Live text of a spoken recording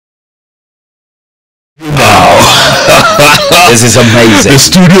This is amazing. The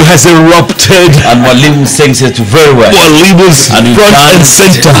studio has erupted. And Mwalimu sings it very well. Mwalimu's front and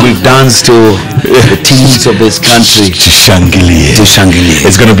center. We've danced to the teams of this country. Shangilie.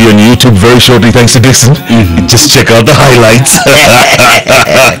 It's going to be on YouTube very shortly, thanks to Dixon. Just check out the highlights.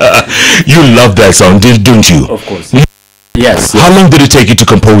 You love that song, don't you? Of course. Yes. How long did it take you to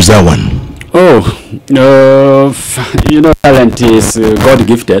compose that one? Talent is God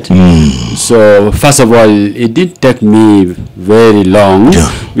gifted. So first of all, it didn't take me very long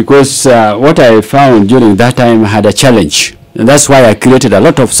because what I found during that time had a challenge. And that's why I created a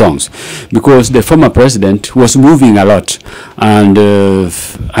lot of songs, because the former president was moving a lot, and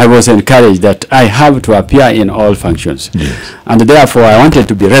I was encouraged that I have to appear in all functions. And therefore I wanted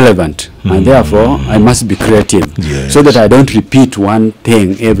to be relevant, and therefore I must be creative, so that I don't repeat one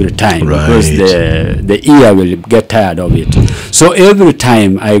thing every time, because the ear will get tired of it. So every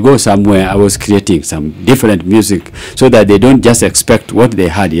time I go somewhere, I was creating some different music, so that they don't just expect what they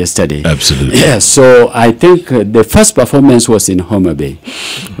had yesterday. Absolutely. Yes. So I think the first performance was in Homa Bay,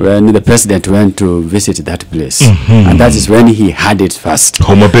 when the president went to visit that place, and that is when he had it first.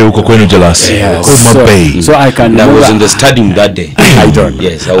 Homa Bay, Homa Bay. So I can. I was in the stadium that day. I don't.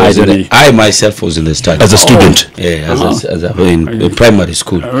 Yes, I myself was in the stadium as a student. In primary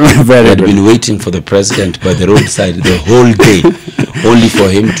school. We had been waiting for the president by the roadside the whole day, only for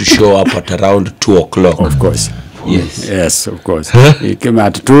him to show up at around 2 o'clock. Of course. Yes, of course. He came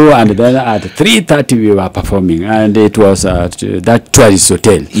at 2, and then at 3:30 we were performing, and it was at that tourist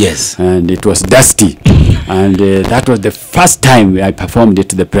hotel. Yes. And it was dusty, and that was the first time I performed it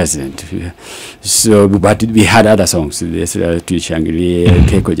to the president. So, but we had other songs, Shangilie,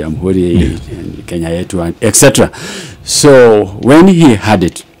 Keko Jamhuri, Kenya Yetu, etc. So when he had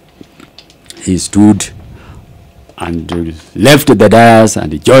it, he stood and left the dais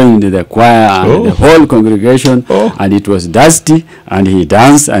and joined the choir and the whole congregation, and it was dusty, and he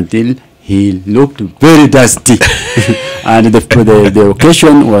danced until he looked very dusty. And the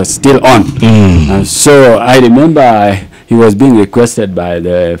occasion was still on. And so I remember he was being requested by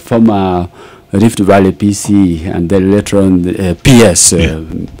the former Rift Valley PC and then later on the PS,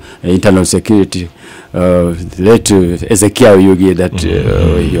 Internal Security, late Ezekiel Yugi, that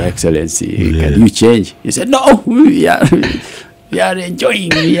Your Excellency, can you change? He said, no, we are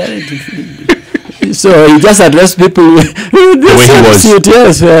enjoying. So he just addressed people with the same suit,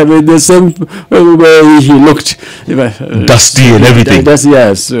 with the same way he looked. Dusty and everything.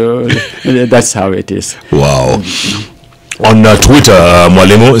 That's how it is. Wow. On Twitter,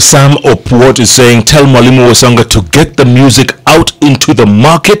 Mwalimu, Sam Opwot is saying, tell Mwalimu Wesonga to get the music out into the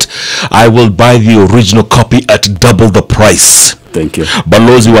market. I will buy the original copy at double the price. Thank you.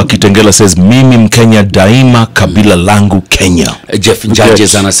 Balozi wa Kitengela says, Mimi Mkenya daima, kabila langu Kenya. Jeff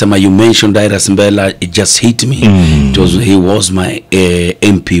Judges anasema, you mentioned Iris Mbela, it just hit me. He was my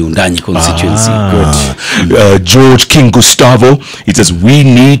MP Undanyi constituency. George King Gustavo, he says, we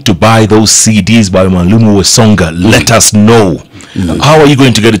need to buy those CDs by Mwalimu Wesonga. Let us know. How are you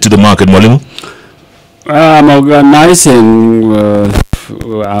going to get it to the market, Mwalimu? I'm organizing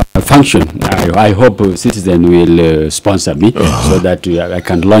a function. I hope Citizen will sponsor me so that I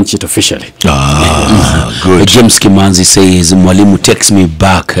can launch it officially. Good. James Kimanzi says, Mwalimu takes me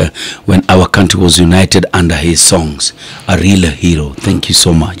back when our country was united under his songs. A real hero. Thank you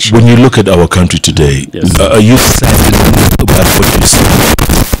so much. When you look at our country today, are you sad about what you see?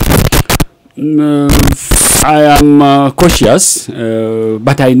 I am cautious,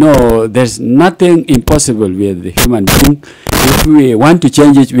 but I know there's nothing impossible with the human being. If we want to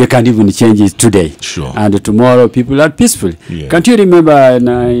change it, we can even change it today. Sure. And tomorrow people are peaceful. Can't you remember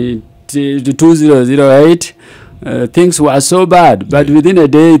 2008? Things were so bad, but within a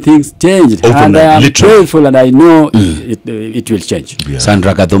day things changed. Overnight, and I am literally. grateful, and I know it will change.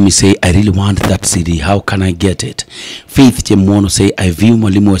 Sandra Gadomi say, I really want that CD. How can I get it? Faith Chemono say, I view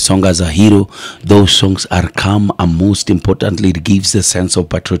Mwalimu Wesonga as a hero. Those songs are calm, and most importantly, it gives a sense of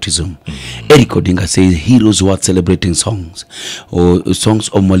patriotism. Eric Odinga says, heroes worth celebrating songs. Songs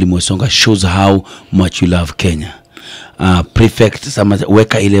of Mwalimu Wesonga shows how much you love Kenya. Prefect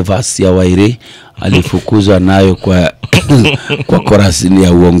weka ile verse ya Waire alifukuzwa nayo kwa korasini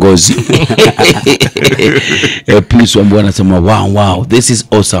ya uongozi. Please Wambu anasema, wow, this is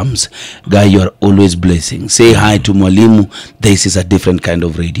awesome. Guy, you are always blessing. Say hi to Mwalimu. This is a different kind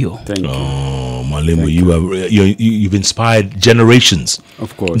of radio. Thank you. Mwalimu, you've inspired generations.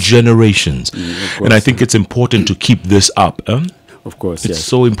 Of course. Generations. Of course. And I think it's important to keep this up. Of course, it's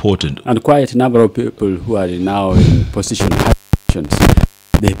so important. And quite a number of people who are now in positions,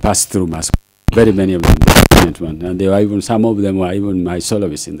 they pass through mass. Very many of them. brilliant one. And they were even, some of them were even my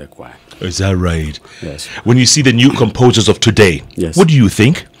soloists in the choir. Is that right? Yes. When you see the new composers of today, Yes. what do you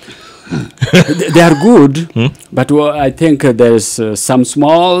think? They are good, but I think there's some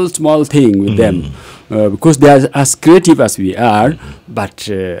small thing with them. Because they are as creative as we are, but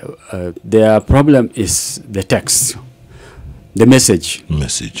their problem is the text, the message.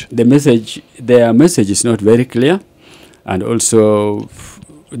 Their message is not very clear, and also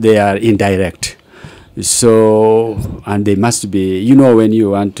they are indirect. So, and they must be, you know, when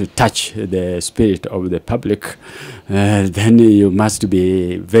you want to touch the spirit of the public, then you must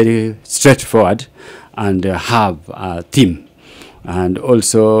be very straightforward and have a theme, and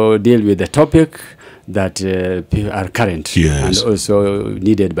also deal with the topic that are current and also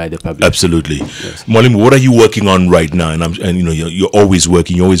needed by the public. Absolutely. Yes. Mwalimu, what are you working on right now? And you know, you're always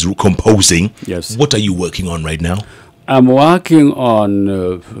working, you're always composing. Yes. What are you working on right now? I'm working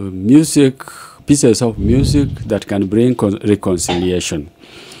on pieces of music that can bring reconciliation.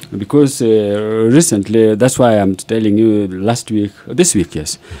 Because recently, that's why I'm telling you this week,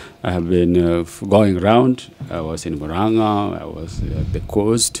 yes, I have been going around. I was in Moranga, I was at the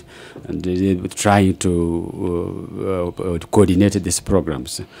coast, and trying to coordinate these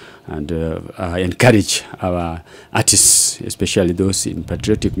programs and encourage our artists, especially those in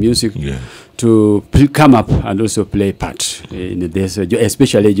patriotic music, to come up and also play part in this,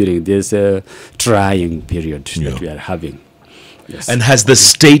 especially during this trying period that we are having. Yes. And has the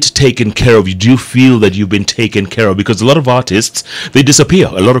state taken care of you? Do you feel that you've been taken care of? Because a lot of artists, they disappear.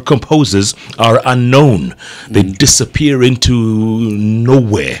 A lot of composers are unknown. They disappear into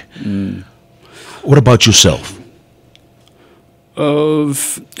nowhere. What about yourself? To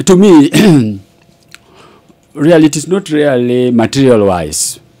me, really, it is not really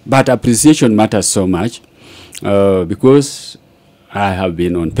material-wise, but appreciation matters so much because I have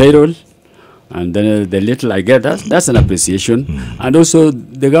been on payroll. And then the little I get, that's an appreciation. And also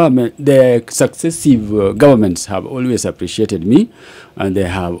the government, the successive governments have always appreciated me, and they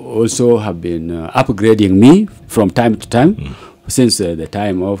have also been upgrading me from time to time, since the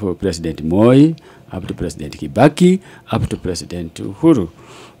time of President Moi, up to President Kibaki, up to President Uhuru.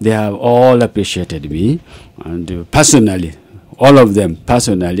 They have all appreciated me, and personally, all of them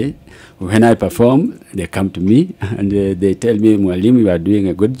personally. When I perform, they come to me and they tell me, Mwalimu, you are doing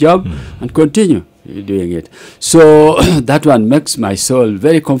a good job, and continue doing it. So that one makes my soul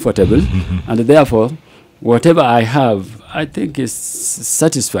very comfortable, and therefore, whatever I have, I think is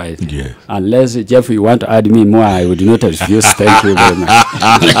satisfied. Yeah. Unless, Jeff, you want to add me more, I would not refuse. Thank you very much.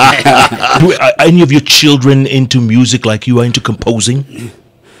 Are any of your children into music like you are into composing?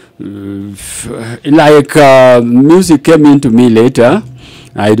 Music came into me later.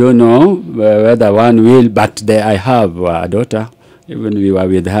 I don't know whether one will, but I have a daughter. Even we were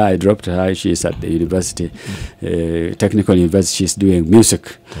with her, I dropped her. She's at the university, technical university. She's doing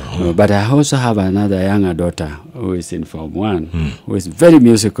music. But I also have another younger daughter who is in Form 1, who is very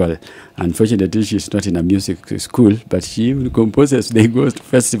musical. Unfortunately, she's not in a music school, but she even composes. They go to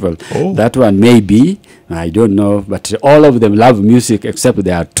festival. That one may be, I don't know, but all of them love music except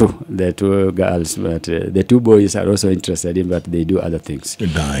there are the two girls. But the two boys are also interested in, but they do other things.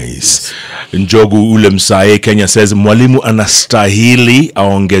 Nice. Njogu Ule Msae Kenya says, Mwalimu anastahili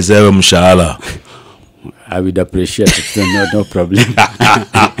aongezewe mshahara. I would appreciate it, no problem.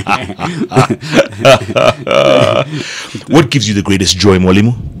 What gives you the greatest joy,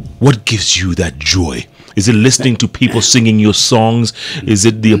 Mwalimu? What gives you that joy? Is it listening to people singing your songs? Is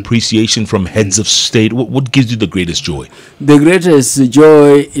it the appreciation from heads of state? What gives you the greatest joy? The greatest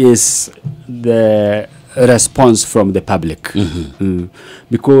joy is the response from the public,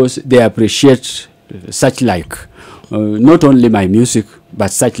 because they appreciate such like, not only my music,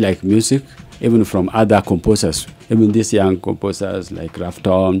 but such like music, even from other composers, even these young composers like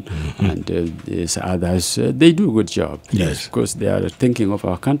Rafton and these others, they do a good job. Yes. Because they are thinking of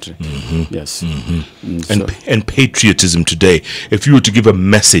our country. Yes. And patriotism today, if you were to give a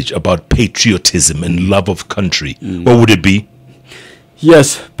message about patriotism and love of country, what would it be?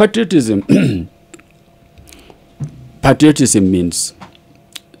 Yes, patriotism. Patriotism means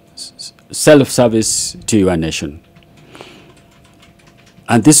self-service to your nation.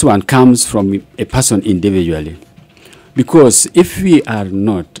 And this one comes from a person individually. Because if we are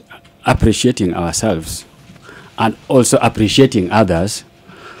not appreciating ourselves and also appreciating others,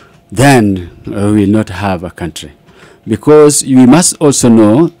 then we will not have a country. Because we must also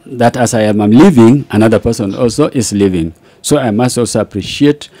know that as I am living, another person also is living. So I must also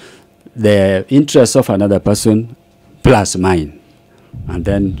appreciate the interests of another person plus mine. And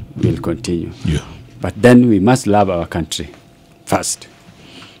then we'll continue. Yeah. But then we must love our country first.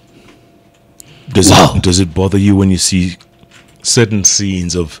 Does it bother you when you see certain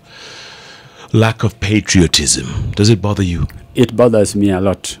scenes of lack of patriotism? Does it bother you? It bothers me a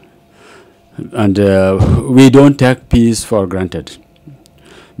lot. And we don't take peace for granted.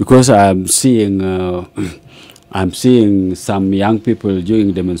 Because I'm seeing some young people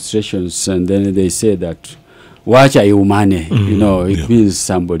doing demonstrations, and then they say that wacha iumane, you know, it means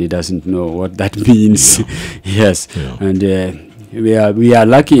somebody doesn't know what that means. Yes. And we are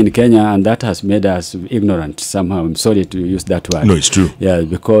lucky in Kenya, and that has made us ignorant somehow. I'm sorry to use that word. No, it's true. Yeah,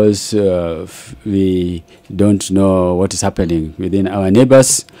 because we don't know what is happening within our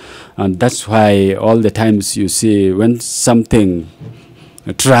neighbors, and that's why all the times you see when something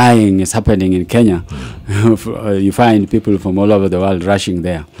trying is happening in Kenya, you find people from all over the world rushing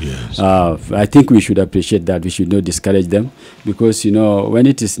there. Yes. I think we should appreciate that. We should not discourage them, because, you know, when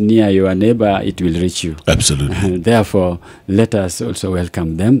it is near your neighbor, it will reach you. Absolutely. Therefore, let us also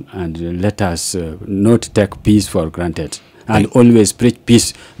welcome them, and let us not take peace for granted. And always preach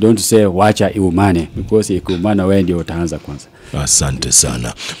peace. Don't say wacha iumane, because ikumana wewe ndio utaanza kwanza. Asante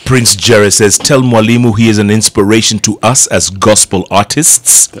sana. Prince Jerry says, tell Mwalimu he is an inspiration to us as gospel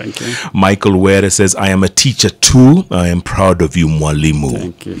artists. Thank you. Michael Were says, I am a teacher too. I am proud of you, Mwalimu.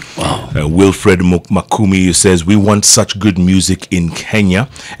 Thank you. Wow. Wilfred Makumi says, we want such good music in Kenya.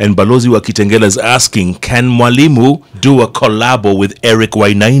 And Balozi wa Kitengela is asking, can Mwalimu do a collabo with Eric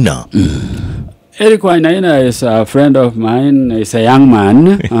Wainaina? Eric Wainaina is a friend of mine. He's a young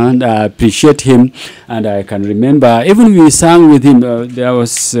man, and I appreciate him. And I can remember, even we sang with him, there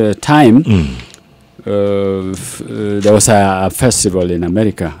was a time, there was a festival in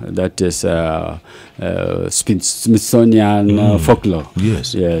America that is Smithsonian folklore.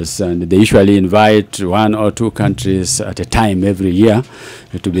 Yes. Yes, and they usually invite 1 or 2 countries at a time every year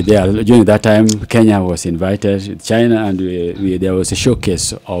to be there. During that time, Kenya was invited, China, and there was a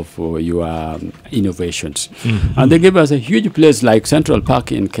showcase of your innovations. And they gave us a huge place like Central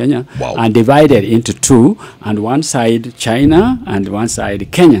Park in Kenya, and divided into 2, and one side China and one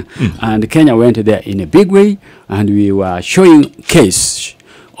side Kenya. And Kenya went there in a big way, and we were showing case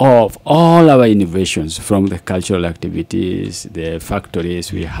of all our innovations, from the cultural activities, the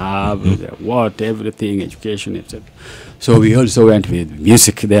factories we have, the everything, education, etc. So we also went with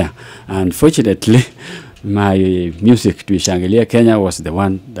music there. And fortunately, my music to Shangilia Kenya was the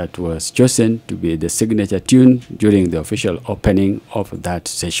one that was chosen to be the signature tune during the official opening of that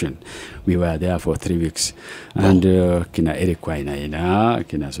session. We were there for 3 weeks. And kina Eric Wainaina,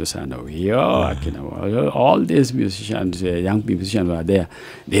 kina Susano Hio, kina all these musicians, young musicians were there.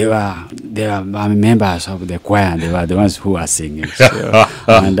 They were members of the choir. They were the ones who were singing. So,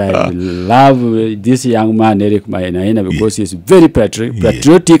 and I love this young man, Eric Wainaina, because he's very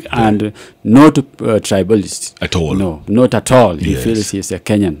patriotic and not tribalist. At all. No, not at all. He feels he's a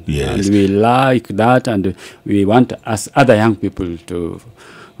Kenyan. Yes. And we like that, and we want us other young people to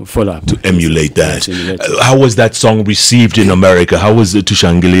follow up. To emulate that. Yes, how was that song received in America? How was it to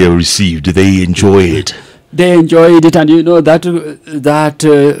Shangilia received? Did they enjoy it? They enjoyed it, and you know that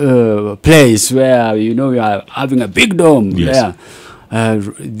place where, you know, we are having a big dome there.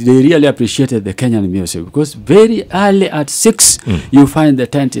 They really appreciated the Kenyan music, because very early at 6 you find the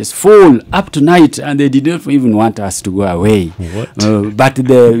tent is full up to night, and they did not even want us to go away. But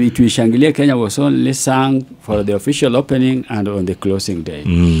the Shangilia Kenya was only sung for the official opening and on the closing day.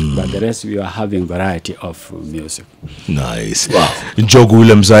 But the rest we are having variety of music. Nice. Wow. Jogu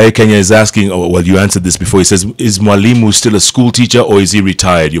Williams, Kenya is asking, well, you answered this before. He says, is Mwalimu still a school teacher, or is he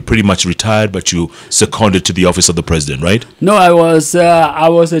retired? You're pretty much retired, but you seconded to the office of the president, right? No, I was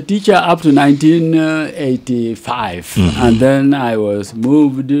a teacher up to 1985, and then I was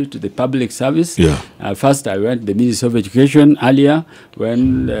moved to the public service. First, I went to the Ministry of Education earlier,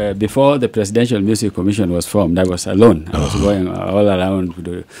 when before the Presidential Music Commission was formed. I was alone. I was going all around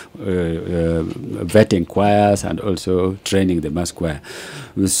vetting choirs and also training the mass choir.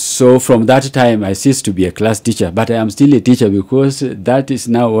 So from that time, I ceased to be a class teacher, but I am still a teacher, because that is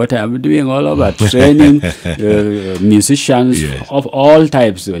now what I am doing all over, training musicians of all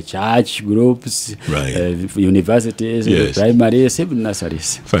types, church groups, universities, primaries, even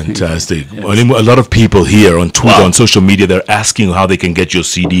nurseries. Fantastic. A lot of people here on Twitter, on social media, they're asking how they can get your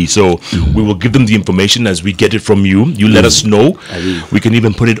CD. So we will give them the information as we get it from you. You let us know. We can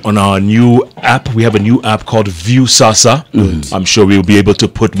even put it on our new app. We have a new app called View Sasa. I'm sure we'll be able to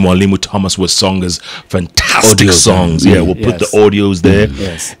put Mwalimu Thomas Wesonga's fantastic songs. We'll put the audios there.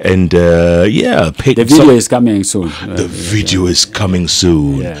 And the video is coming soon. The video is coming. coming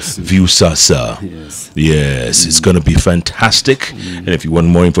soon. Yes. View Sasa. Yes. Yes, it's going to be fantastic. And if you want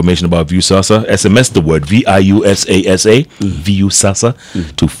more information about View Sasa, SMS the word VIUSASA, View Sasa,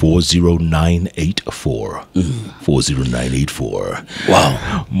 to 40984. 40984.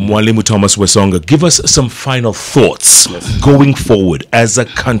 Wow. Mwalimu Thomas Wesonga, give us some final thoughts going forward as a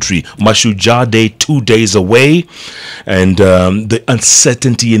country. Mashujaa Day 2 days away, and the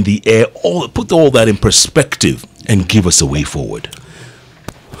uncertainty in the air. Put all that in perspective and give us a way forward.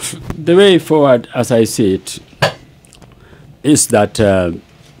 The way forward, as I see it, is that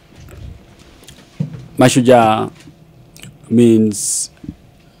Mashujaa means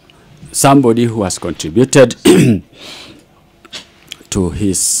somebody who has contributed to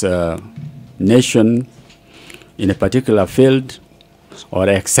his nation in a particular field or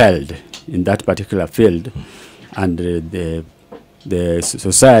excelled in that particular field, and the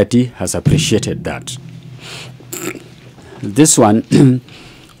society has appreciated that. This one,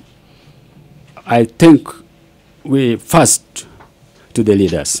 I think we first to the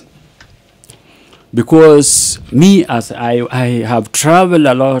leaders, because me, as I have traveled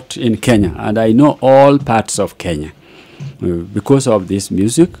a lot in Kenya, and I know all parts of Kenya because of this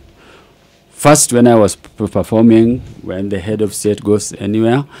music. First, when I was performing, when the head of state goes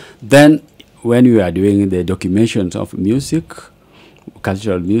anywhere, then when we are doing the documentations of music,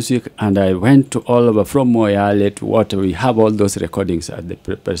 cultural music, and I went to all over from Moyale to what we have all those recordings at the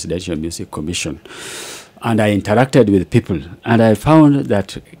Presidential Music Commission. And I interacted with people, and I found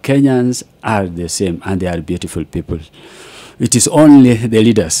that Kenyans are the same, and they are beautiful people. It is only the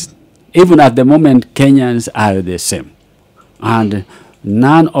leaders. Even at the moment, Kenyans are the same. And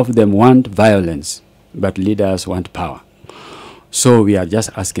none of them want violence, but leaders want power. So we are just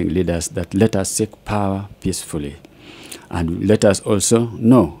asking leaders that let us seek power peacefully. And let us also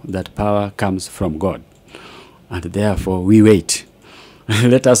know that power comes from God. And therefore we wait.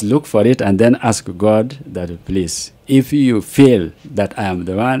 Let us look for it and then ask God that, please, if you feel that I am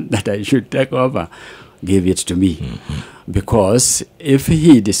the one that I should take over, give it to me. Because if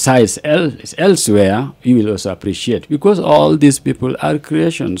he decides elsewhere, you will also appreciate. Because all these people are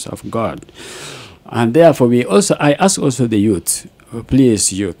creations of God. And therefore, I ask also the youth,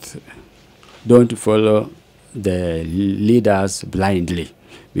 please, youth, don't follow the leaders blindly,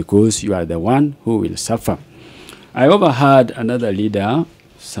 because you are the one who will suffer. I overheard another leader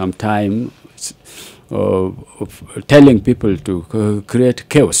sometime telling people to create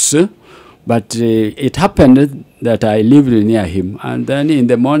chaos, but it happened that I lived near him, and then in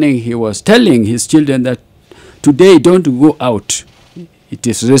the morning he was telling his children that today don't go out, it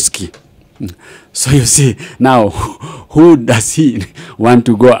is risky. So you see, now who does he want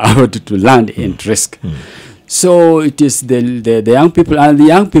to go out to land in risk? So it is the young people, and the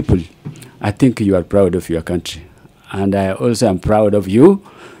young people, I think you are proud of your country. And I also am proud of you,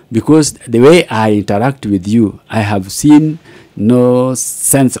 because the way I interact with you, I have seen no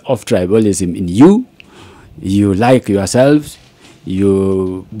sense of tribalism in you. You like yourselves,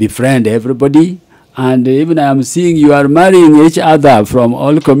 you befriend everybody, and even I am seeing you are marrying each other from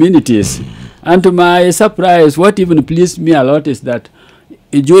all communities. And to my surprise, what even pleased me a lot is that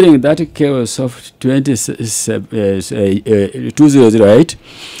during that chaos of 2008,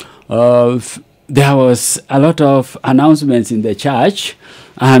 there was a lot of announcements in the church,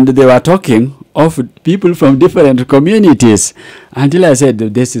 and they were talking of people from different communities, until I said,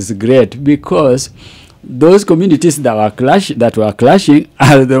 this is great, because those communities that were clashing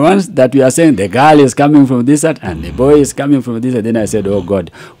are the ones that we are saying the girl is coming from this side and the boy is coming from this side. Then I said, oh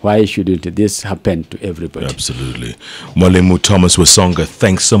God, why shouldn't this happen to everybody? Absolutely. Mwalimu Thomas Wesonga,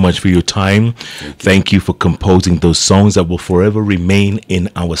 thanks so much for your time. Thank you for composing those songs that will forever remain in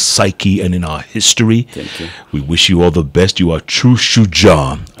our psyche and in our history. Thank you. We wish you all the best. You are true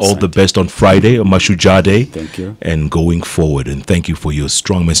Shujaa. All the best on Friday, on Mashujaa Day. Thank you. And going forward. And thank you for your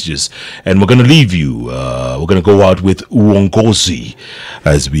strong messages. And we're going to leave you. We're going to go out with Uongozi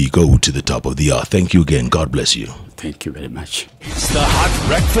as we go to the top of the hour. Thank you again. God bless you. Thank you very much. It's the Hot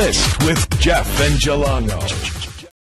Breakfast with Jeff and Jalango.